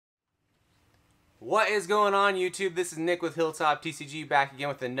What is going on, YouTube? This is Nick with Hilltoptcg back again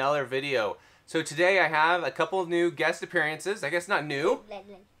with another video. So today I have a couple of new guest appearances. I guess not new.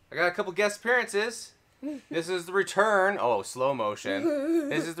 I got a couple guest appearances. This is the return. Oh, slow motion.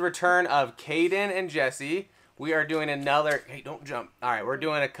 This is the return of Caden and Jesse. We are doing another. Hey, don't jump. All right, we're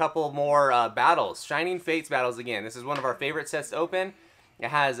doing a couple more battles. Shining Fates battles again. This is one of our favorite sets to open. It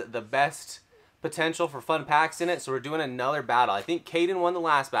has the best potential for fun packs in it, so we're doing another battle. I think Caden won the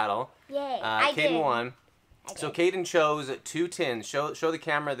last battle. Yay! Caden won. So Caden chose 2 tins. Show the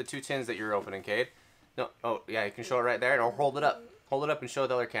camera the 2 tins that you're opening, Cade. No, oh yeah, you can show it right there. No, hold it up. Hold it up and show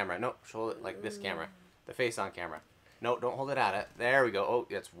the other camera. No, show it like this camera, the face on camera. No, don't hold it at it. There we go. Oh,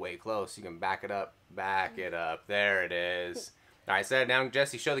 that's way close. You can back it up. Back it up. There it is. All right, set it down.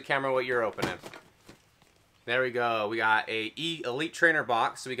 Jesse, show the camera what you're opening. There we go. We got a Elite Trainer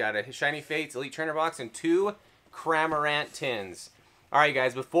box. So we got a Shiny Fates Elite Trainer box and 2 Cramorant tins. All right,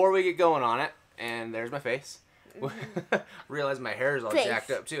 guys, before we get going on it, and there's my face. Realize my hair is all jacked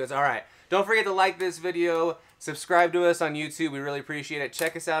up, too. It's all right. Don't forget to like this video. Subscribe to us on YouTube. We really appreciate it.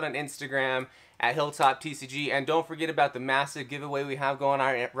 Check us out on Instagram at Hilltoptcg. And don't forget about the massive giveaway we have going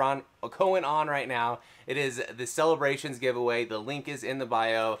on right now. It is the Celebrations giveaway. The link is in the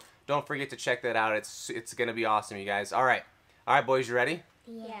bio. Don't forget to check that out. It's going to be awesome, you guys. All right. All right, boys, you ready?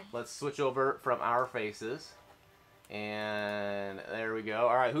 Yeah. Let's switch over from our faces. And there we go.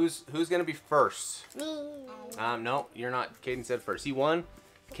 All right, who's going to be first? Me. No, you're not. Caden said first. He won.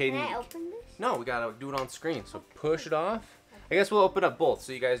 Caden. Can I open this? No, we got to do it on screen. So push it off. I guess we'll open up both. So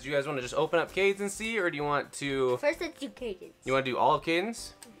do you guys want to just open up Caden's and see, or do you want to... First, let's do Caden's. You want to do all of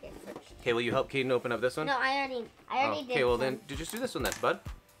Caden's? Okay, first. Okay, will you help Caden open up this one? No, I already did. Okay, well then, just do this one then, bud.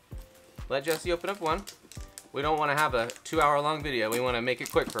 Let Jesse open up one. We don't want to have a 2-hour-long video. We want to make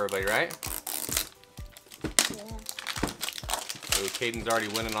it quick for everybody, right? Yeah. So Caden's already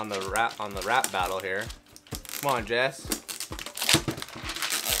winning on the rap battle here. Come on, Jess.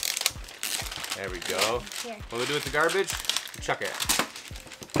 There we go. Here. What do we do with the garbage? Chuck it.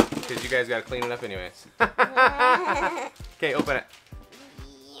 Because you guys got to clean it up anyways. Okay, open it.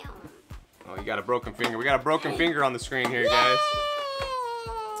 Oh, you got a broken finger. We got a broken finger on the screen here, guys.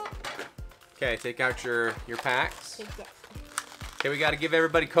 Okay, take out your packs. Okay, we got to give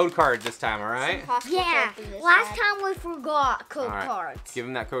everybody code cards this time, all right? Yeah. Last time we forgot code cards. Give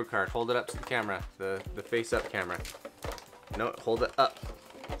them that code card. Hold it up to the camera, the face-up camera. No, hold it up.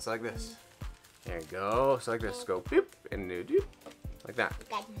 It's like this. There you go. It's like this. Go boop and do doop. Like that.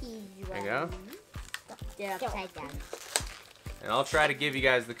 There you go. They're upside down. And I'll try to give you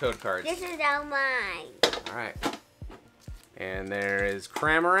guys the code cards. This is all mine. All right. And there is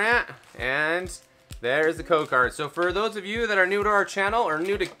Cramorant, and there's the code card. So for those of you that are new to our channel or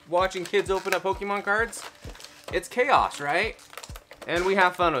new to watching kids open up Pokemon cards, it's chaos, right? And we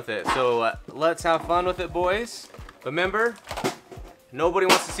have fun with it. So let's have fun with it, boys. Remember, nobody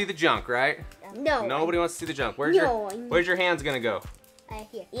wants to see the junk, right? No. Nobody wants to see the junk. Where's your hands gonna go?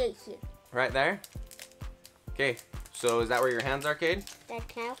 Here. Yeah, here. Right there? Okay. So is that where your hands are, Cade? Dad,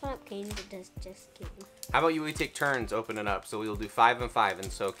 can I open up Caden? Just Caden. How about we take turns opening up? So we'll do 5 and 5,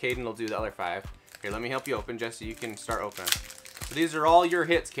 and so Caden will do the other 5. Here, let me help you open. Jesse, you can start opening. So these are all your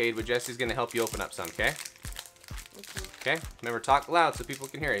hits, Cade, but Jesse's gonna help you open up some, okay? Okay. Remember, talk loud so people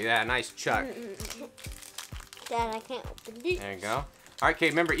can hear you. Yeah, nice chuck. Dad, I can't open this. There you go. All right,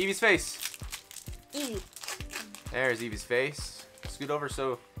 Cade, remember Evie's face. Evie. There's Evie's face. Scoot over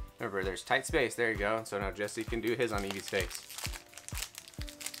so, remember, there's tight space. There you go. So now Jesse can do his on Evie's face.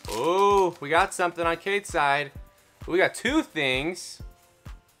 Oh, we got something on Cade's side. We got 2 things.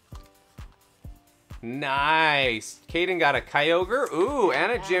 Nice. Caden got a Kyogre. Ooh,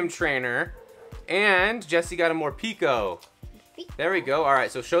 and a gym trainer. And Jesse got a Morpeko. There we go. All right,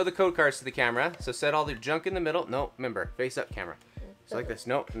 so show the code cards to the camera. So set all the junk in the middle. No, remember, face up camera. So like this.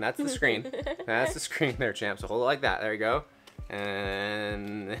 Nope, and that's the screen. That's the screen there, champ. So hold it like that. There you go.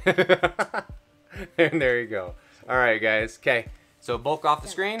 And, and there you go. All right, guys. Okay, so bulk off the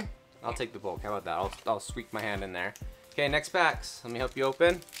screen. I'll take the bulk. How about that? I'll squeak my hand in there. Okay, next packs. Let me help you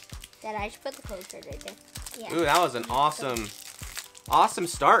open. Dad, I should put the code card right there. Yeah. Ooh, that was an awesome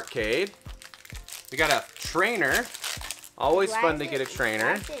start, Cade. We got a trainer. Always fun to get a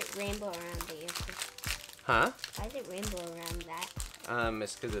trainer. Why is it rainbow around the ear? Huh? Why is it rainbow around that?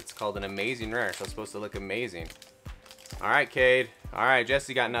 It's because it's called an amazing rare, so it's supposed to look amazing. All right, Cade. All right,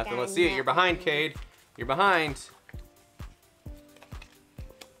 Jesse got nothing. Let's see it. You're behind, Cade. You're behind.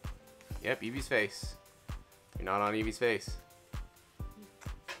 Yep, Evie's face. You're not on Evie's face.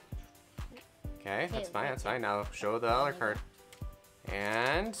 Okay, that's fine. That's fine. Now show the other card.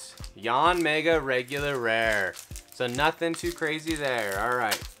 And Yon Mega Regular Rare. So nothing too crazy there. All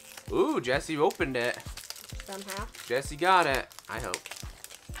right. Ooh, Ooh, Jesse opened it. Somehow. Jesse got it. I hope.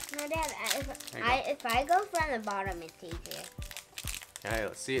 No, Dad. If I go from the bottom, it's easier. Okay,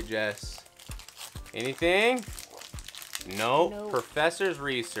 let's see it, Jess. Anything? Nope. Professor's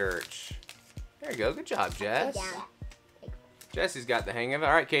research. There you go. Good job, Jess. Jesse's got the hang of it.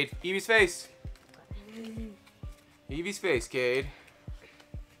 All right, Cade. Evie's face. Evie's face, Cade.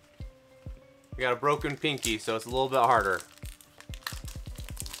 We got a broken pinky, so it's a little bit harder.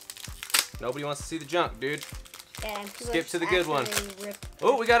 Nobody wants to see the junk, dude. Yeah, skip to the good one.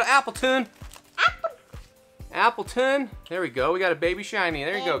 Oh, we got an Appleton. Appleton. There we go. We got a baby shiny.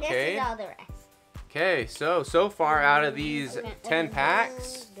 There you go, Cade. This is all the rest. Okay, so far out of these 10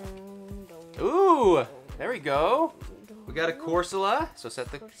 packs. Ooh, there we go. We got a Corsola. So set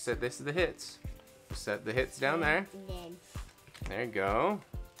this to the hits. Set the hits down there. There you go.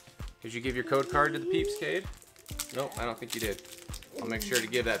 Did you give your code card to the peeps, Cade? Nope, I don't think you did. I'll make sure to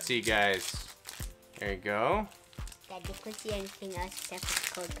give that to you guys. There you go. Dad, you couldn't see anything else except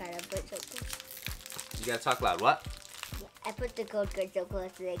for the code card. I put so close. You gotta talk loud. What? Yeah, I put the code card so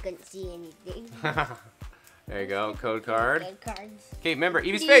close that I couldn't see anything. There you go, code card. Code cards. Okay, remember,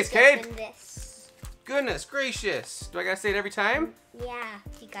 Evie's face, Cade. Goodness gracious. Do I gotta say it every time? Yeah,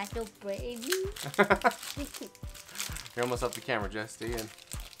 you got no brain. You're almost up the camera, Jess. Stay in.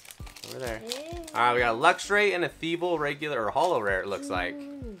 Over there. Alright, we got a Luxray and a Thievul regular or holo rare, it looks like.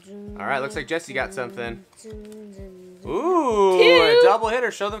 Alright, looks like Jesse got something. Ooh, a double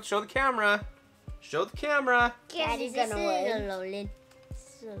hitter. Show the camera. Show the camera. Daddy's gonna win. Alolan.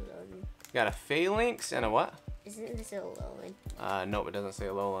 Got a Phalanx and a what? Isn't this Alolan? Nope, it doesn't say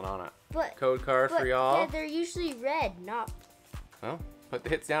Alolan on it. But, code card for y'all. Yeah, they're usually red, not. Well, put the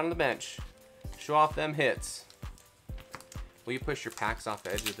hits down on the bench. Show off them hits. Will you push your packs off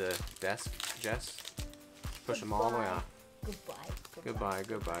the edge of the desk, Jess? Push them all the way off. Goodbye.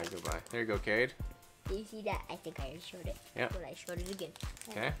 Goodbye. There you go, Cade. Do you see that? I think I already showed it. Yeah. But I showed it again.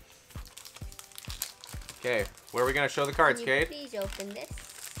 Okay. Okay, where are we going to show the cards, Cade? Please open this.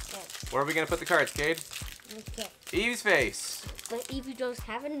 Okay. Where are we going to put the cards, Cade? Okay. Evie's face. But Evie does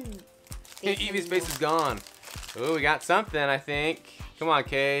have an... Evie's face is gone. Ooh, we got something, I think. Come on,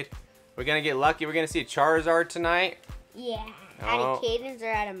 Cade. We're going to get lucky. We're going to see a Charizard tonight. Yeah. Oh. Out of Caden's or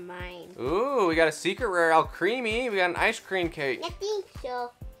out of mine? Ooh, we got a secret rare Al Creamy. We got an ice cream cake. Nothing.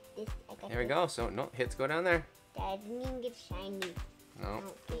 So, there we go. So, no, hits go down there. I didn't even get shiny. No.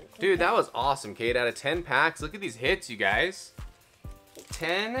 Dude, that was awesome, Cade. Out of 10 packs, look at these hits, you guys.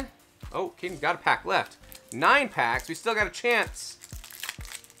 10. Oh, Caden got a pack left. 9 packs. We still got a chance.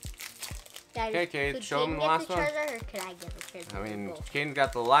 Okay, Cade, show him the last one. Or could I get the Charizard? I mean, Caden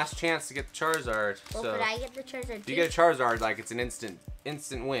got the last chance to get the Charizard. Well, so could I get the Charizard if you get a Charizard, like, it's an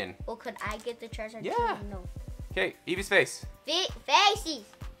instant win. Well, could I get the Charizard Yeah. too? No. Okay, Evie's face. Faces.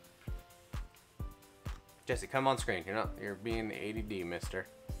 Jesse, come on screen. You're being the ADD, mister.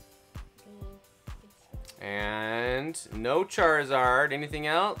 And no Charizard. Anything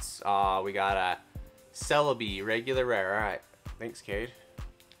else? Aw, we got a Celebi, regular rare. All right. Thanks, Cade.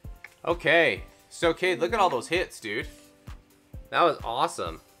 Okay. So, Cade, look at all those hits, dude. That was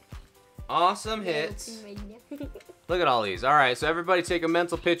awesome. Awesome hits. Look at all these. All right, so everybody take a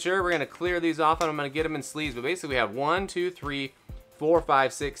mental picture. We're going to clear these off, and I'm going to get them in sleeves. But basically, we have 1, 2, 3, 4,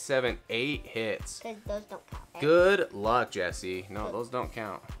 5, 6, 7, 8 hits. Because those don't count. Right? Good luck, Jesse. No, those don't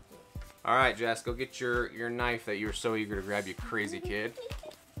count. All right, Jess, go get your knife that you were so eager to grab, you crazy kid.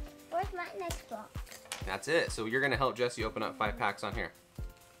 Where's my next box? That's it. So you're going to help Jesse open up 5 packs on here.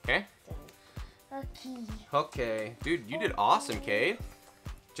 Okay? Okay. Okay. Dude, you did awesome, Cade.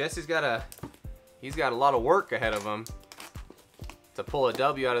 Jesse's got a lot of work ahead of him to pull a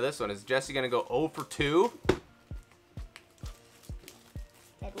W out of this one. Is Jesse going to go 0 for 2?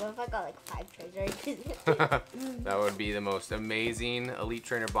 What if I got like 5 Charizards? That would be the most amazing Elite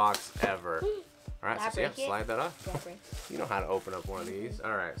Trainer box ever. Alright, so yeah, slide that off. You know how to open up one of these.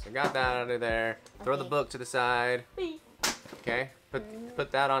 Alright, so got that out of there. Throw the book to the side. Okay,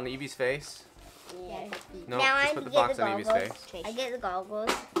 put that on Evie's face. Yeah. No, just put the box on Evie's face. I get the goggles.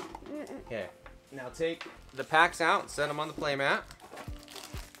 Okay, now take the packs out and set them on the play mat.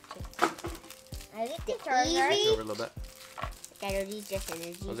 I get the Charizard. Over a little bit. Are these just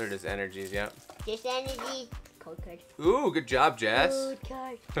energies? Those are just energies, yep. Just energies. Code card. Ooh, good job, Jess. Code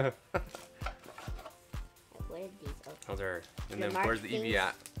card. What are these? Oh. Those are, and then where's the Eevee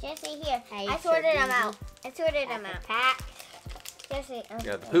at? Jesse, here. I sorted them out. Pack. Jesse, we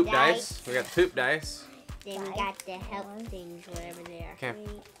got the poop dice. We got the poop dice. Then we got the help things, whatever they are. Okay.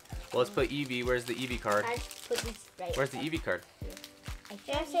 Well, let's put Eevee. Where's the Eevee card? I just put these right. Where's the Eevee card?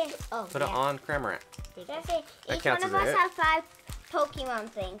 Jesse, Put it on Cramorant. Jesse, That each counts one of as a us hit. have Pokemon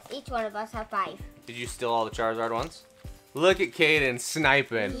things. Each one of us have 5. Did you steal all the Charizard ones? Look at Caden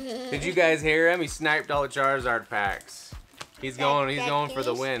sniping. Did you guys hear him? He sniped all the Charizard packs. He's going for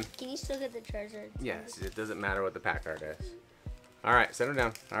the win. Can you still get the Charizard? Yes, it doesn't matter what the pack art is. All right, set them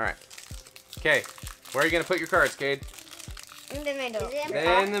down. All right. Okay, where are you gonna put your cards, Cade? In the middle.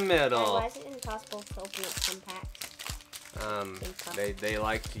 In the middle. Why is it impossible to open up some packs? They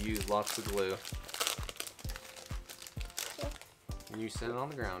like to use lots of glue. You set it on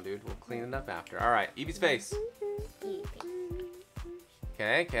the ground, dude. We'll clean it up after. All right, Evie's face.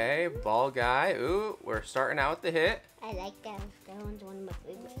 Okay, ball guy. Ooh, we're starting out with the hit. I like that. That one's one of my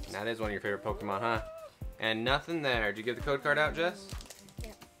favorites. That is one of your favorite Pokemon, huh? And nothing there. Did you get the code card out, Jess?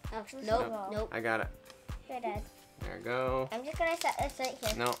 Oh, nope. I got it. Here, Dad. There we go. I'm just gonna set this right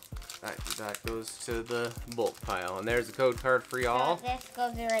here. No, that goes to the bulk pile. And there's the code card for y'all. So this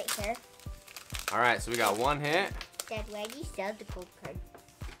goes right here. All right, so we got one hit. Dad, why do you sell the gold card?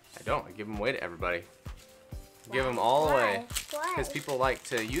 I don't. I give them away to everybody. Give them all away. Why? Because people like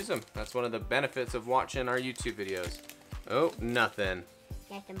to use them. That's one of the benefits of watching our YouTube videos. Oh, nothing.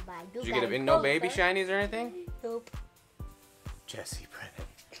 Did you get no baby shinies or anything? Nope. Jesse,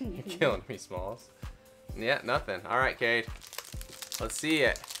 Brennan. You're killing me, Smalls. Yeah, nothing. All right, Cade. Let's see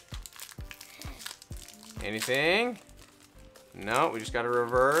it. Anything? No, we just got to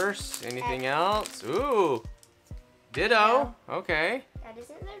reverse. Anything else? Ooh. Ditto. Okay. Dad,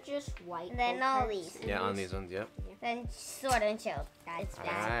 isn't there just white? And then all these. Yeah, on these ones, yep. Then Sword and Shield. That's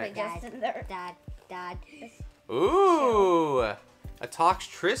Alright. Dad. Ooh. A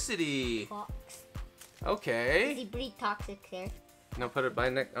Toxtricity. Fox. Okay. Is he pretty toxic there? No, put it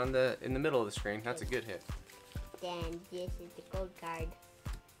in the middle of the screen. That's a good hit. Then this is the gold card.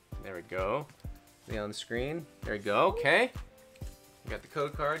 There we go. See on the screen. There we go. Okay. You got the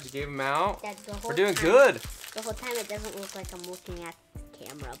code cards. You gave them out. We're doing good. The whole time it doesn't look like I'm looking at the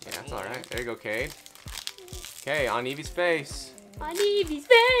camera. Yeah, that's all right. There you go, Cade. Okay, on Evie's face. On Evie's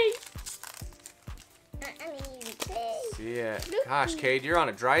face. On Evie's face. See ya. Gosh, Cade, you're on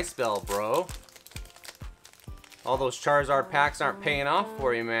a dry spell, bro. All those Charizard packs aren't paying off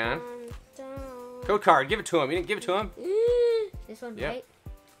for you, man. Code card, give it to him. You didn't give it to him? This one, yep. right?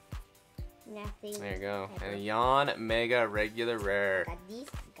 Nothing. There you go. And a Yawn Mega Regular Rare.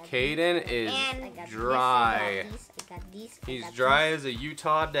 Caden is dry. He's dry as a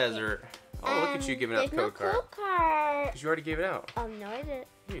Utah desert. Oh, look at you giving out the code card. Because you already gave it out. No, I didn't.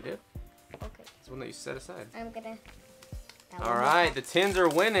 Yeah, you did. Okay. It's one that you set aside. I'm gonna. All right, the tins are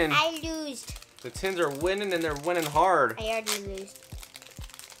winning. I lose. The tins are winning, and they're winning hard. I already lose.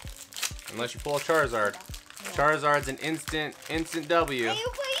 Unless you pull a Charizard. Charizard's an instant W. What do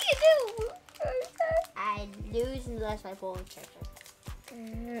you do? I lose unless I pull a Charizard.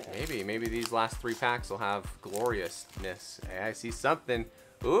 Maybe these last 3 packs will have gloriousness. Hey, I see something.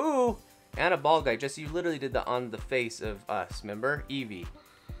 Ooh, and a ball guy. Jesse, you literally did that on the face of us. Remember, Evie?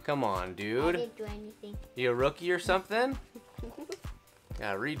 Come on, dude. I didn't do anything. You a rookie or something?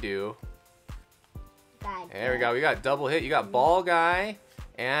 Gotta redo. There we go. We got double hit. You got ball guy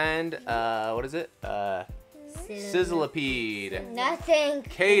and what is it? Sizzlipede. Nothing.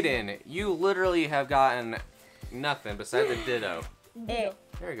 Caden, you literally have gotten nothing besides a ditto. There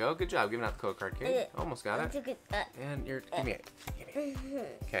you go. Good job giving out the code card, Cade. Almost got it. And you're give me it.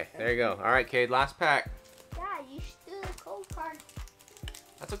 Okay, there you go. All right, Cade. Last pack. Dad, you stole the code card.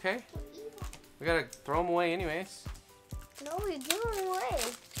 That's okay. We gotta throw them away anyways. No, we give them away.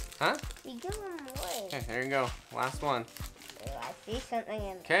 Huh? We give them away. Okay, there you go. Last one. I see something in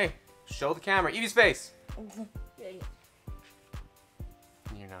there. Okay, show the camera. Evie's face. You're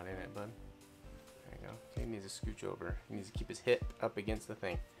not in it, bud. There you go. He needs to scooch over. He needs to keep his hip up against the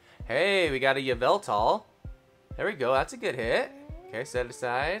thing. Hey, we got a Yveltal. There we go. That's a good hit. Okay, set it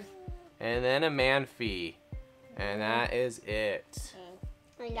aside. And then a Manphy. And that is it.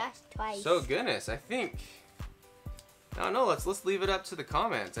 I lost twice. So goodness, I think. No, let's leave it up to the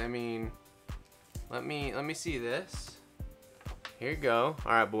comments. I mean, let me see this. Here you go.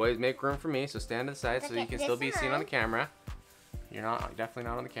 All right, boys, make room for me. So stand to the side so you can still be seen on the camera. You're definitely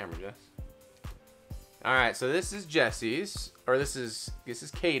not on the camera, Jess. All right, so this is Jesse's, or this is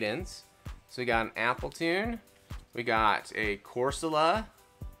Caden's. So we got an Appletoon, we got a Corsola,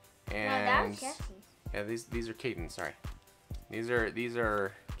 and that was Jesse's. Yeah, these are Caden's. Sorry, these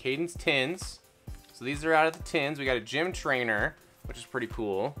are Caden's tins. So these are out of the tins. We got a gym trainer, which is pretty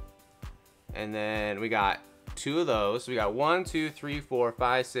cool, and then we got 2 of those. So we got 1, 2, 3, 4,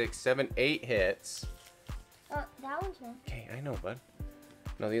 5, 6, 7, 8 hits. Oh, that one's mine. Okay, I know, bud.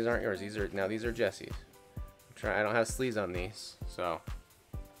 No, these aren't yours. These are Jesse's. I don't have sleeves on these, so.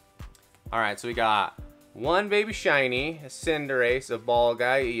 All right, so we got 1 Baby Shiny, a Cinderace, a Ball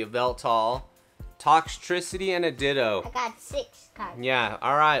Guy, a Yveltal, Toxtricity, and a Ditto. I got 6 cards. Yeah,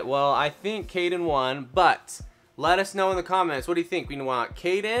 alright, well, I think Caden won, but let us know in the comments, what do you think? We want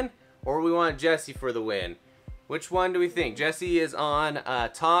Caden or we want Jesse for the win? Which one do we think? Jesse is on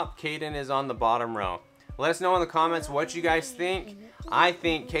top, Caden is on the bottom row. Let us know in the comments what you guys think. I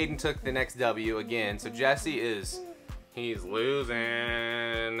think Caden took the next W again, so Jesse he's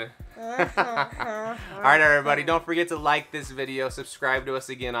losing. Alright everybody, don't forget to like this video, subscribe to us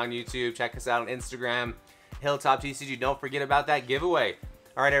again on YouTube, check us out on Instagram, Hilltoptcg. Don't forget about that giveaway.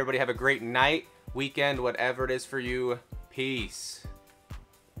 Alright everybody, have a great night, weekend, whatever it is for you. Peace.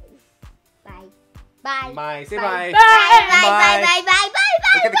 Bye. Bye. Bye. Say bye. bye. Bye. Bye. Bye. Bye. Bye.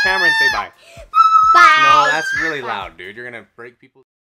 Bye. Look at the camera and say bye. Bye. No, that's really loud, dude. You're gonna break people.